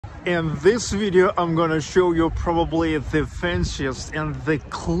In this video, I'm gonna show you probably the fanciest and the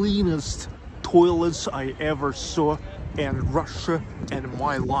cleanest toilets I ever saw in Russia in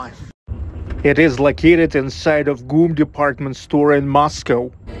my life. It is located inside of GUM department store in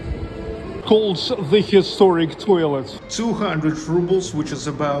Moscow. Called the historic toilet. 200 rubles, which is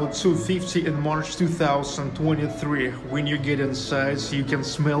about 250 in March 2023. When you get inside, you can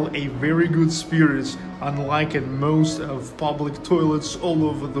smell a very good spirit, unlike in most of public toilets all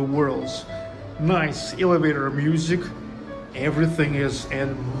over the world. Nice elevator music. Everything is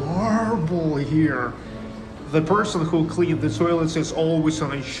in marble here. The person who cleans the toilets is always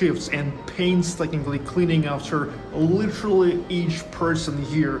on a shift and painstakingly cleaning after literally each person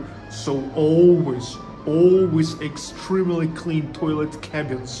here. So always extremely clean toilet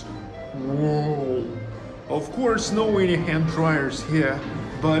cabins. Whoa. Of course, no any hand dryers here,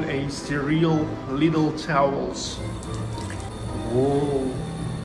 but a sterile little towels. Whoa.